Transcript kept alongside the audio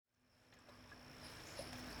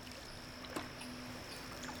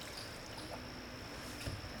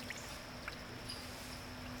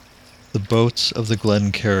Boats of the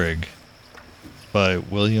Glen Carrig by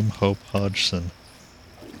William Hope Hodgson.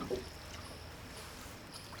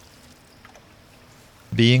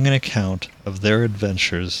 Being an account of their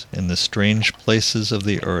adventures in the strange places of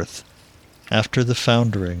the earth, after the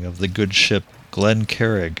foundering of the good ship Glen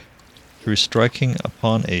Carrig, through striking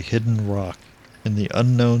upon a hidden rock in the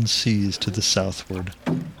unknown seas to the southward,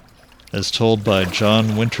 as told by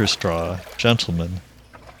John Winterstraw, gentleman,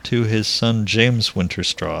 to his son James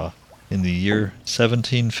Winterstraw, in the year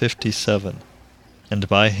 1757, and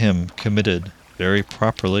by him committed very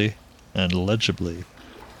properly and legibly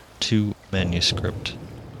to manuscript.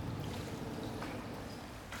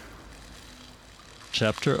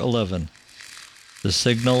 Chapter 11. The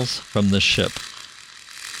Signals from the Ship.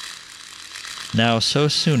 Now so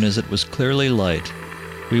soon as it was clearly light,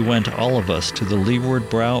 we went all of us to the leeward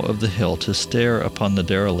brow of the hill to stare upon the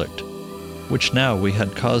derelict, which now we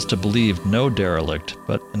had cause to believe no derelict,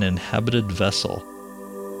 but an inhabited vessel.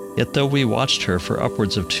 Yet though we watched her for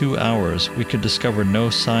upwards of 2 hours, we could discover no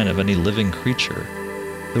sign of any living creature,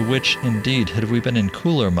 the which, indeed, had we been in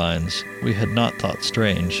cooler minds, we had not thought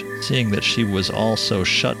strange, seeing that she was all so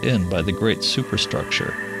shut in by the great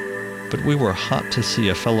superstructure. But we were hot to see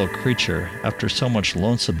a fellow creature after so much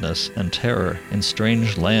lonesomeness and terror in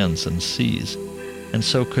strange lands and seas, and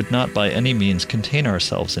so could not by any means contain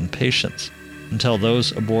ourselves in patience, until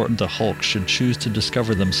those aboard the hulk should choose to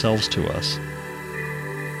discover themselves to us.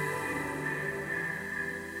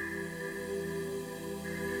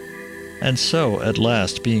 And so, at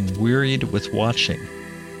last, being wearied with watching,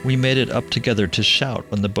 we made it up together to shout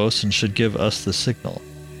when the boatswain should give us the signal,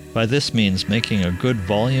 by this means making a good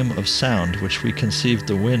volume of sound which we conceived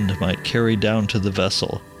the wind might carry down to the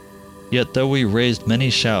vessel. Yet though we raised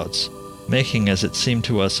many shouts, making as it seemed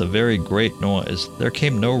to us a very great noise, there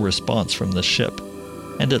came no response from the ship,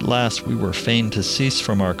 and at last we were fain to cease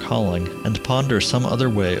from our calling and ponder some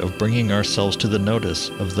other way of bringing ourselves to the notice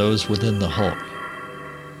of those within the hulk.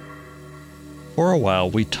 For a while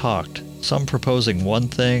we talked, some proposing one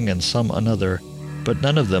thing and some another, but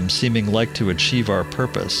none of them seeming like to achieve our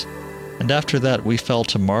purpose, and after that we fell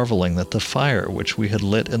to marveling that the fire which we had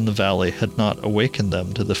lit in the valley had not awakened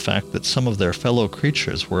them to the fact that some of their fellow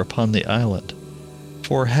creatures were upon the island.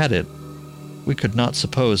 For had it, we could not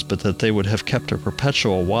suppose but that they would have kept a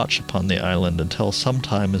perpetual watch upon the island until some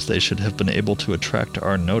time as they should have been able to attract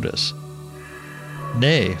our notice.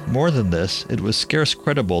 Nay, more than this, it was scarce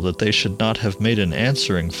credible that they should not have made an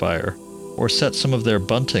answering fire, or set some of their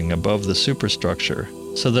bunting above the superstructure,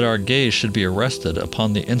 so that our gaze should be arrested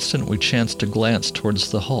upon the instant we chanced to glance towards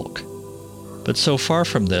the hulk. But so far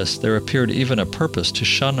from this, there appeared even a purpose to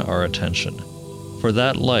shun our attention, for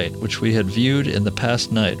that light which we had viewed in the past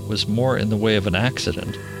night was more in the way of an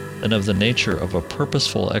accident than of the nature of a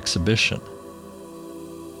purposeful exhibition.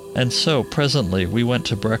 And so presently we went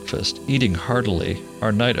to breakfast, eating heartily,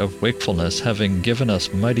 our night of wakefulness having given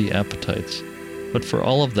us mighty appetites. But for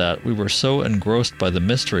all of that, we were so engrossed by the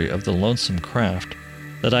mystery of the lonesome craft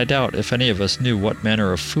that I doubt if any of us knew what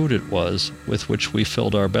manner of food it was with which we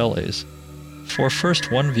filled our bellies. For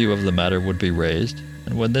first one view of the matter would be raised,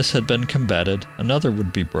 and when this had been combated, another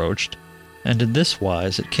would be broached, and in this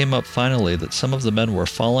wise it came up finally that some of the men were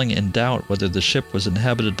falling in doubt whether the ship was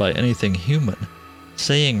inhabited by anything human,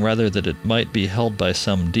 saying rather that it might be held by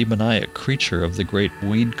some demoniac creature of the great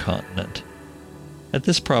weed continent. At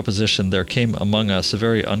this proposition there came among us a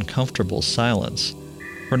very uncomfortable silence,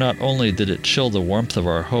 for not only did it chill the warmth of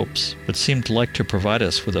our hopes, but seemed like to provide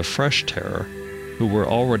us with a fresh terror, who were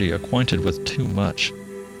already acquainted with too much.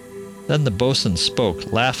 Then the boatswain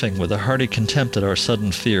spoke, laughing with a hearty contempt at our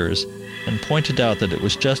sudden fears, and pointed out that it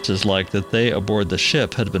was just as like that they aboard the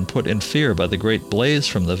ship had been put in fear by the great blaze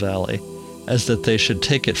from the valley, as that they should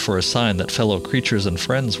take it for a sign that fellow creatures and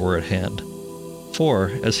friends were at hand.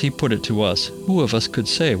 For, as he put it to us, who of us could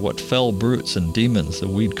say what fell brutes and demons the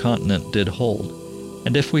weed continent did hold?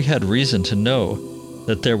 And if we had reason to know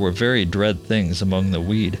that there were very dread things among the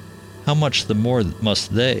weed, how much the more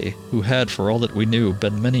must they, who had, for all that we knew,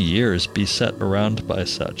 been many years beset around by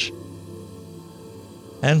such?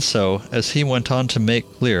 And so, as he went on to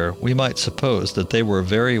make clear, we might suppose that they were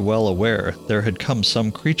very well aware there had come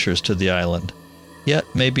some creatures to the island, yet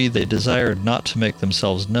maybe they desired not to make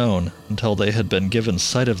themselves known until they had been given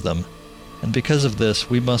sight of them, and because of this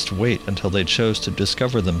we must wait until they chose to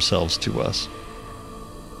discover themselves to us.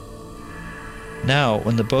 Now,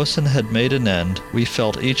 when the boatswain had made an end, we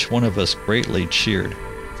felt each one of us greatly cheered,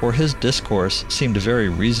 for his discourse seemed very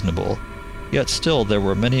reasonable, yet still there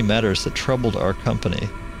were many matters that troubled our company.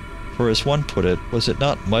 For as one put it, was it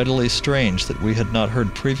not mightily strange that we had not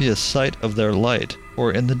heard previous sight of their light,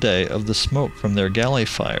 or in the day of the smoke from their galley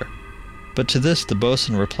fire? But to this the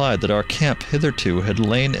boatswain replied that our camp hitherto had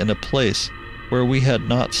lain in a place where we had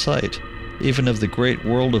not sight, even of the great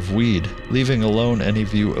world of weed, leaving alone any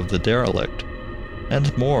view of the derelict.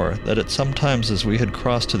 And more, that at some times as we had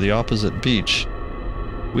crossed to the opposite beach,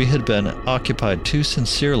 we had been occupied too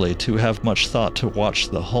sincerely to have much thought to watch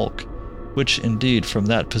the hulk, which indeed from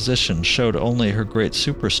that position showed only her great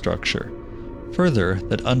superstructure. Further,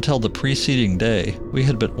 that until the preceding day we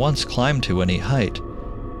had but once climbed to any height,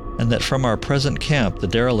 and that from our present camp the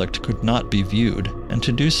derelict could not be viewed, and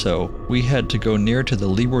to do so we had to go near to the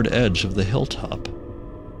leeward edge of the hilltop.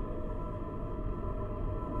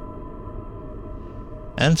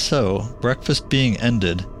 And so, breakfast being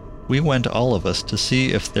ended, we went all of us to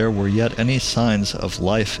see if there were yet any signs of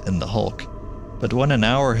life in the hulk. But when an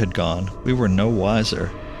hour had gone, we were no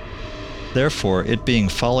wiser. Therefore, it being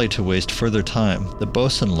folly to waste further time, the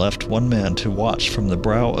boatswain left one man to watch from the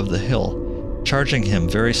brow of the hill, charging him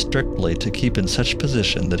very strictly to keep in such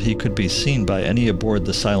position that he could be seen by any aboard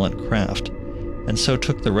the silent craft, and so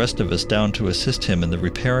took the rest of us down to assist him in the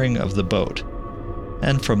repairing of the boat.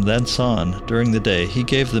 And from thence on, during the day, he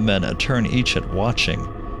gave the men a turn each at watching,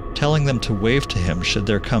 telling them to wave to him should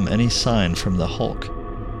there come any sign from the hulk.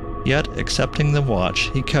 Yet, excepting the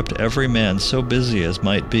watch, he kept every man so busy as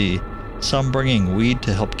might be, some bringing weed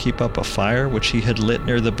to help keep up a fire which he had lit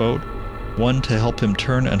near the boat, one to help him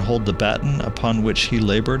turn and hold the batten upon which he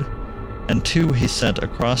labored, and two he sent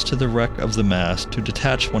across to the wreck of the mast to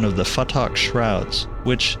detach one of the futtock shrouds,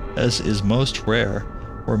 which, as is most rare,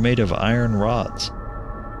 were made of iron rods.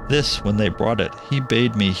 This, when they brought it, he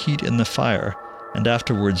bade me heat in the fire, and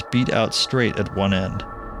afterwards beat out straight at one end.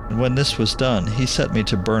 And when this was done, he set me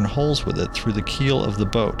to burn holes with it through the keel of the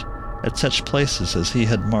boat, at such places as he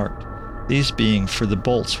had marked, these being for the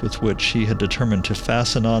bolts with which he had determined to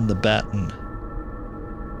fasten on the batten.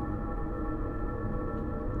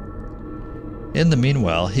 In the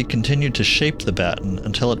meanwhile, he continued to shape the batten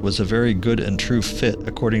until it was a very good and true fit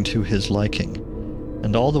according to his liking.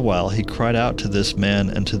 And all the while he cried out to this man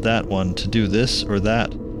and to that one to do this or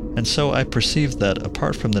that, and so I perceived that,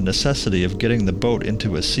 apart from the necessity of getting the boat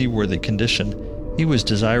into a seaworthy condition, he was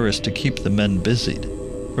desirous to keep the men busied,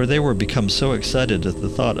 for they were become so excited at the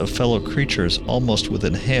thought of fellow creatures almost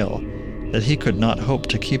within hail, that he could not hope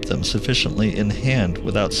to keep them sufficiently in hand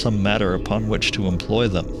without some matter upon which to employ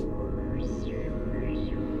them.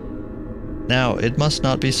 Now, it must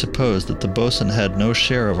not be supposed that the boatswain had no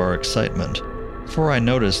share of our excitement, for I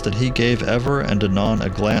noticed that he gave ever and anon a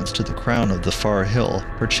glance to the crown of the far hill,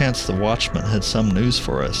 perchance the watchman had some news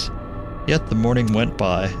for us. Yet the morning went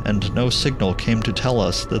by, and no signal came to tell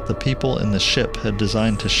us that the people in the ship had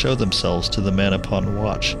designed to show themselves to the man upon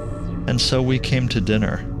watch, and so we came to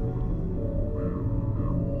dinner.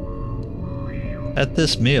 At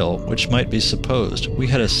this meal, which might be supposed, we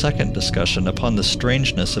had a second discussion upon the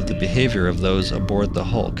strangeness of the behavior of those aboard the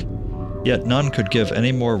hulk. Yet none could give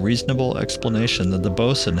any more reasonable explanation than the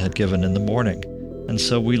boatswain had given in the morning, and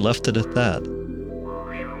so we left it at that.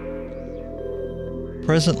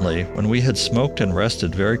 Presently, when we had smoked and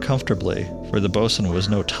rested very comfortably, for the boatswain was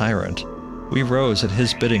no tyrant, we rose at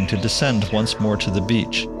his bidding to descend once more to the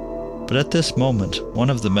beach. But at this moment,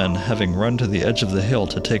 one of the men, having run to the edge of the hill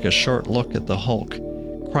to take a short look at the hulk,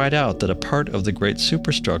 cried out that a part of the great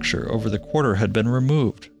superstructure over the quarter had been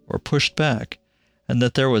removed, or pushed back, and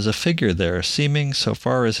that there was a figure there, seeming, so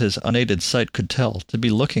far as his unaided sight could tell, to be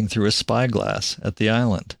looking through a spyglass at the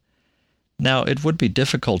island. Now it would be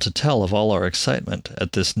difficult to tell of all our excitement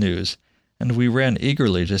at this news, and we ran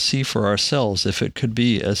eagerly to see for ourselves if it could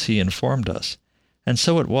be as he informed us. And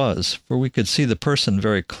so it was, for we could see the person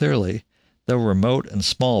very clearly, though remote and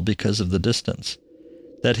small because of the distance.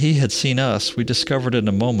 That he had seen us we discovered in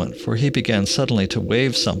a moment, for he began suddenly to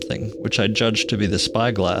wave something, which I judged to be the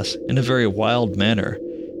spyglass, in a very wild manner,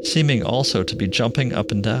 seeming also to be jumping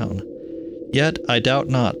up and down. Yet I doubt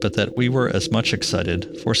not but that we were as much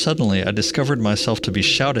excited, for suddenly I discovered myself to be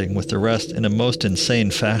shouting with the rest in a most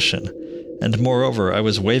insane fashion, and moreover I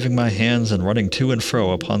was waving my hands and running to and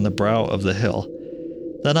fro upon the brow of the hill.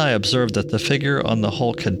 Then I observed that the figure on the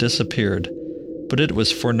hulk had disappeared, but it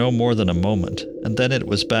was for no more than a moment, and then it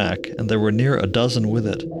was back, and there were near a dozen with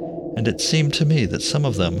it, and it seemed to me that some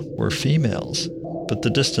of them were females, but the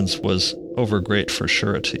distance was over great for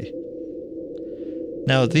surety.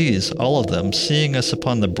 Now these, all of them, seeing us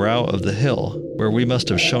upon the brow of the hill, where we must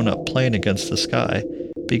have shown up plain against the sky,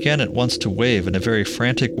 began at once to wave in a very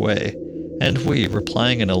frantic way, and we,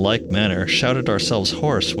 replying in a like manner, shouted ourselves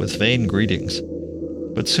hoarse with vain greetings.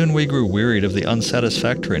 But soon we grew wearied of the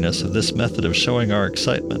unsatisfactoriness of this method of showing our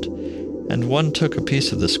excitement, and one took a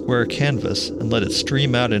piece of the square canvas and let it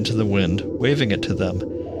stream out into the wind, waving it to them,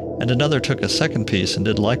 and another took a second piece and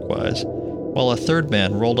did likewise, while a third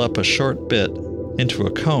man rolled up a short bit into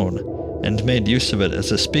a cone and made use of it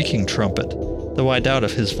as a speaking trumpet, though I doubt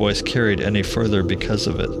if his voice carried any further because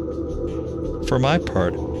of it. For my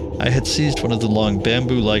part, I had seized one of the long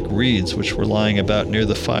bamboo-like reeds which were lying about near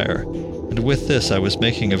the fire, and with this I was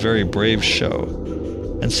making a very brave show.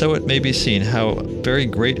 And so it may be seen how very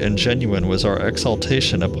great and genuine was our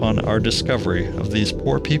exultation upon our discovery of these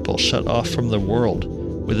poor people shut off from the world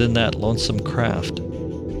within that lonesome craft.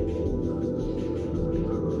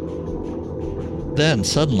 Then,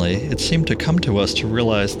 suddenly, it seemed to come to us to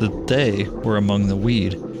realize that they were among the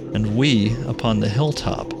weed, and we upon the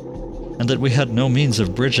hilltop, and that we had no means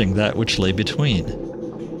of bridging that which lay between.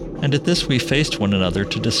 And at this we faced one another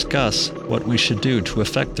to discuss what we should do to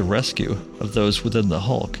effect the rescue of those within the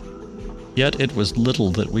hulk. Yet it was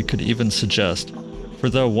little that we could even suggest, for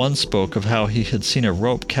though one spoke of how he had seen a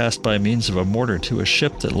rope cast by means of a mortar to a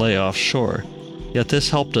ship that lay offshore, yet this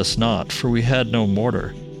helped us not, for we had no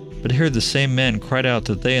mortar. But here the same man cried out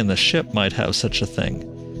that they in the ship might have such a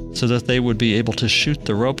thing, so that they would be able to shoot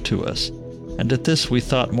the rope to us. And at this we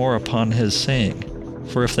thought more upon his saying,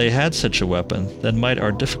 for if they had such a weapon, then might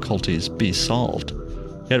our difficulties be solved.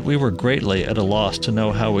 Yet we were greatly at a loss to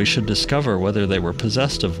know how we should discover whether they were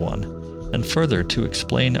possessed of one, and further to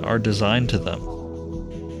explain our design to them.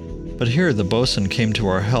 But here the boatswain came to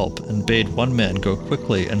our help, and bade one man go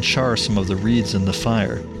quickly and char some of the reeds in the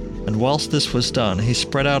fire. And whilst this was done, he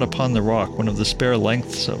spread out upon the rock one of the spare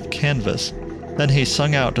lengths of canvas. Then he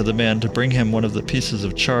sung out to the man to bring him one of the pieces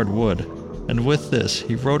of charred wood, and with this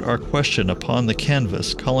he wrote our question upon the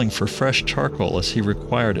canvas, calling for fresh charcoal as he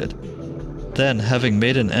required it. Then, having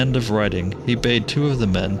made an end of writing, he bade two of the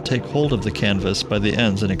men take hold of the canvas by the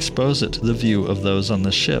ends and expose it to the view of those on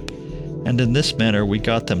the ship, and in this manner we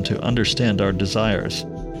got them to understand our desires.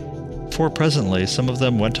 For presently some of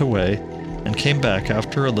them went away, and came back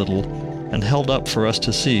after a little, and held up for us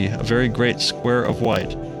to see a very great square of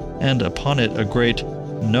white, and upon it a great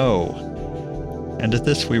 "No." And at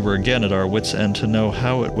this we were again at our wits' end to know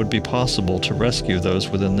how it would be possible to rescue those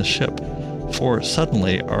within the ship, for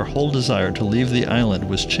suddenly our whole desire to leave the island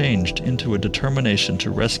was changed into a determination to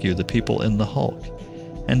rescue the people in the hulk.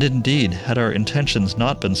 And indeed, had our intentions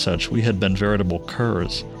not been such, we had been veritable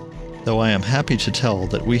curs. Though I am happy to tell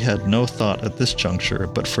that we had no thought at this juncture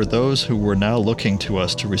but for those who were now looking to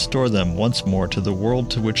us to restore them once more to the world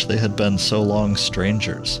to which they had been so long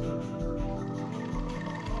strangers.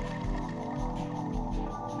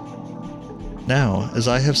 Now, as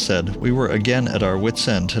I have said, we were again at our wits'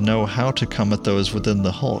 end to know how to come at those within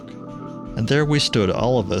the hulk. And there we stood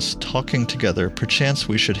all of us, talking together, perchance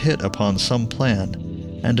we should hit upon some plan,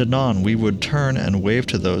 and anon we would turn and wave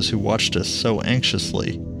to those who watched us so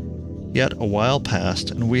anxiously. Yet a while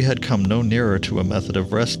passed, and we had come no nearer to a method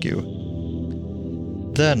of rescue.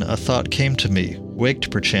 Then a thought came to me,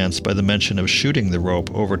 waked perchance by the mention of shooting the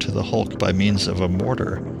rope over to the hulk by means of a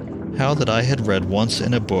mortar, how that I had read once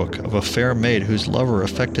in a book of a fair maid whose lover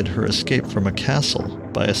effected her escape from a castle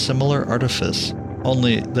by a similar artifice,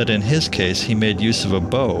 only that in his case he made use of a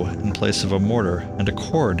bow in place of a mortar, and a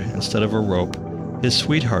cord instead of a rope, his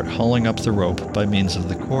sweetheart hauling up the rope by means of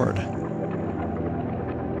the cord.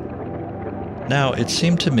 Now, it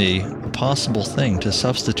seemed to me a possible thing to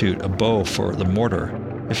substitute a bow for the mortar,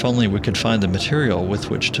 if only we could find the material with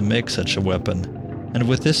which to make such a weapon, and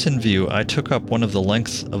with this in view I took up one of the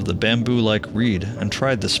lengths of the bamboo-like reed and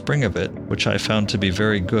tried the spring of it, which I found to be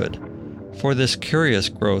very good. For this curious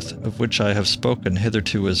growth, of which I have spoken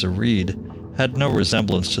hitherto as a reed, had no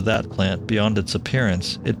resemblance to that plant beyond its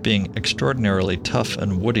appearance, it being extraordinarily tough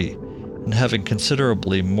and woody, and having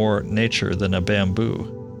considerably more nature than a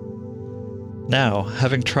bamboo. Now,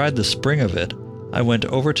 having tried the spring of it, I went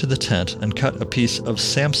over to the tent and cut a piece of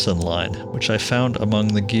Samson line, which I found among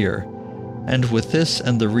the gear, and with this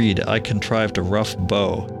and the reed I contrived a rough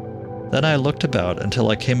bow. Then I looked about until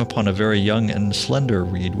I came upon a very young and slender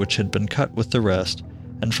reed which had been cut with the rest,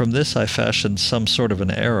 and from this I fashioned some sort of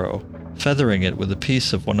an arrow, feathering it with a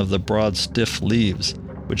piece of one of the broad stiff leaves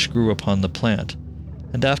which grew upon the plant.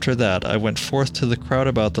 And after that I went forth to the crowd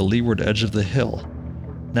about the leeward edge of the hill.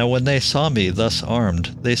 Now when they saw me thus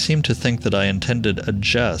armed, they seemed to think that I intended a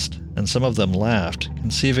jest, and some of them laughed,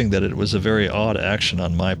 conceiving that it was a very odd action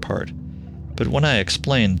on my part. But when I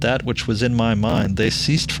explained that which was in my mind, they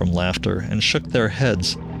ceased from laughter, and shook their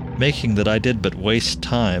heads, making that I did but waste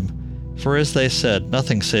time, for as they said,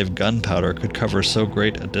 nothing save gunpowder could cover so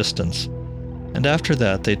great a distance. And after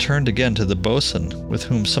that they turned again to the boatswain, with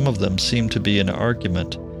whom some of them seemed to be in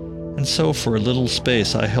argument. And so for a little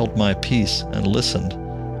space I held my peace, and listened.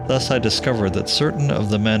 Thus I discovered that certain of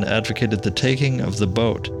the men advocated the taking of the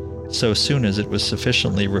boat, so soon as it was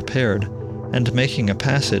sufficiently repaired, and making a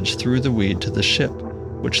passage through the weed to the ship,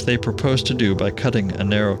 which they proposed to do by cutting a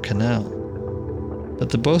narrow canal. But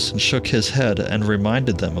the boatswain shook his head and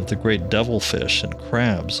reminded them of the great devilfish and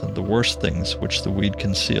crabs and the worse things which the weed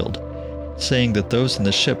concealed, saying that those in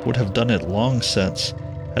the ship would have done it long since,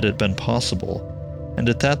 had it been possible, and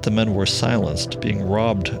at that the men were silenced, being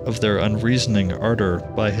robbed of their unreasoning ardor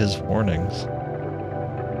by his warnings.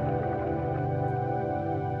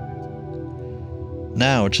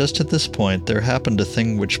 Now, just at this point, there happened a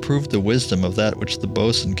thing which proved the wisdom of that which the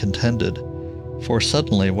boatswain contended. For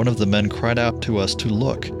suddenly one of the men cried out to us to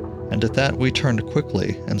look, and at that we turned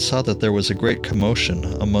quickly, and saw that there was a great commotion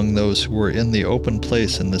among those who were in the open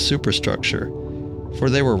place in the superstructure, for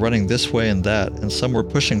they were running this way and that, and some were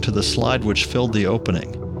pushing to the slide which filled the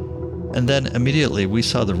opening. And then immediately we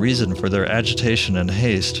saw the reason for their agitation and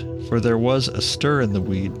haste, for there was a stir in the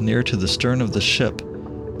weed near to the stern of the ship,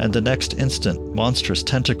 and the next instant monstrous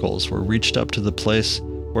tentacles were reached up to the place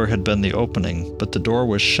where had been the opening, but the door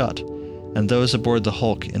was shut, and those aboard the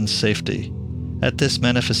hulk in safety. At this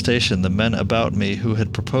manifestation the men about me who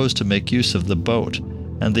had proposed to make use of the boat,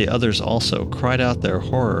 and the others also, cried out their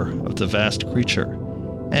horror of the vast creature,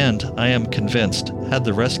 and, I am convinced, had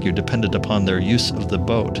the rescue depended upon their use of the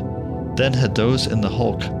boat, then had those in the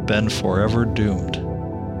hulk been forever doomed.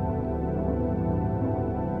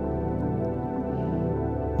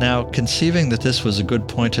 Now, conceiving that this was a good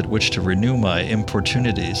point at which to renew my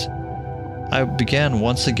importunities, I began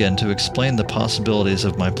once again to explain the possibilities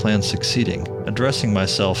of my plan succeeding, addressing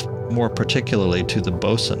myself more particularly to the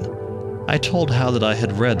boatswain. I told how that I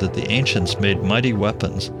had read that the ancients made mighty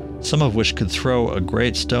weapons, some of which could throw a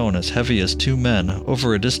great stone as heavy as 2 men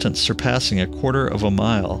over a distance surpassing 1/4 of a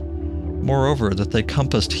mile. Moreover, that they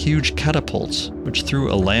compassed huge catapults, which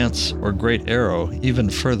threw a lance or great arrow even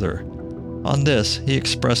further. On this he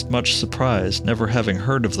expressed much surprise, never having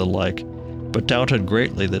heard of the like, but doubted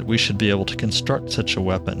greatly that we should be able to construct such a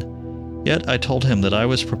weapon. Yet I told him that I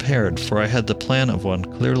was prepared, for I had the plan of one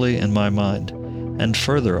clearly in my mind, and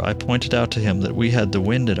further I pointed out to him that we had the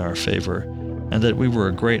wind in our favor, and that we were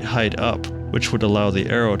a great height up, which would allow the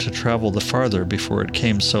arrow to travel the farther before it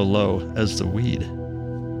came so low as the weed.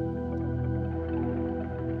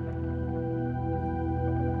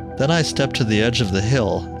 Then I stepped to the edge of the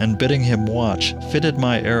hill, and bidding him watch, fitted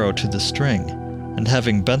my arrow to the string, and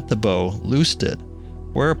having bent the bow, loosed it,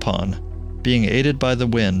 whereupon, being aided by the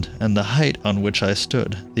wind and the height on which I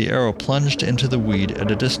stood, the arrow plunged into the weed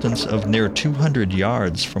at a distance of near 200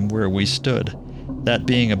 yards from where we stood, that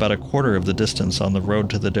being about 1/4 of the distance on the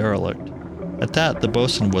road to the derelict. At that the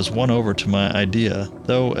boatswain was won over to my idea,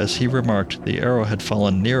 though, as he remarked, the arrow had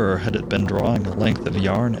fallen nearer had it been drawing a length of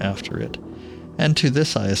yarn after it. And to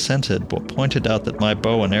this I assented, but pointed out that my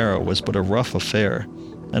bow and arrow was but a rough affair,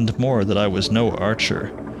 and more that I was no archer.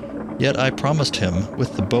 Yet I promised him,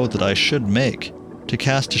 with the bow that I should make, to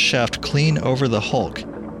cast a shaft clean over the hulk,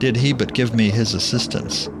 did he but give me his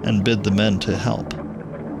assistance, and bid the men to help.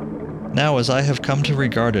 Now, as I have come to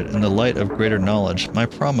regard it in the light of greater knowledge, my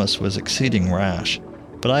promise was exceeding rash,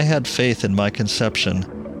 but I had faith in my conception,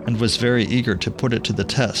 and was very eager to put it to the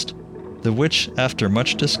test, the which, after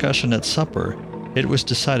much discussion at supper, it was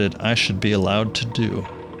decided I should be allowed to do.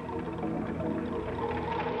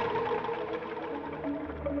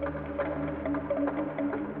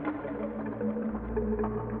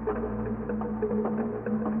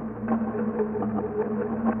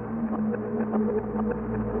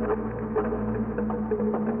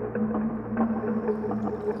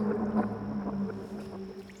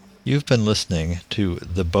 You've been listening to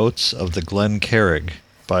The Boats of the Glen Carrig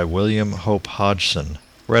by William Hope Hodgson,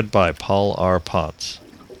 read by Paul R. Potts.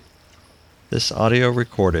 This audio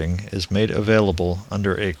recording is made available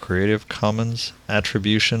under a Creative Commons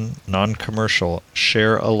Attribution Non-Commercial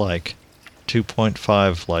Share Alike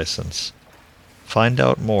 2.5 license. Find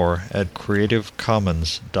out more at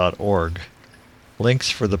creativecommons.org. Links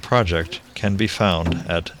for the project can be found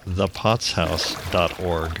at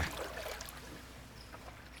thepottshouse.org.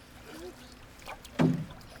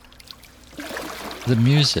 The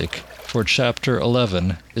music for Chapter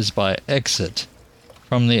 11 is by Exit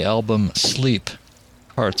from the album Sleep,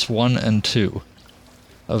 Parts 1 and 2,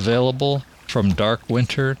 available from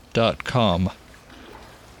darkwinter.com.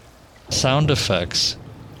 Sound effects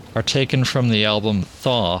are taken from the album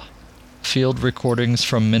Thaw, field recordings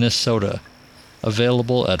from Minnesota,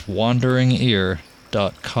 available at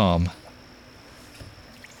wanderingear.com.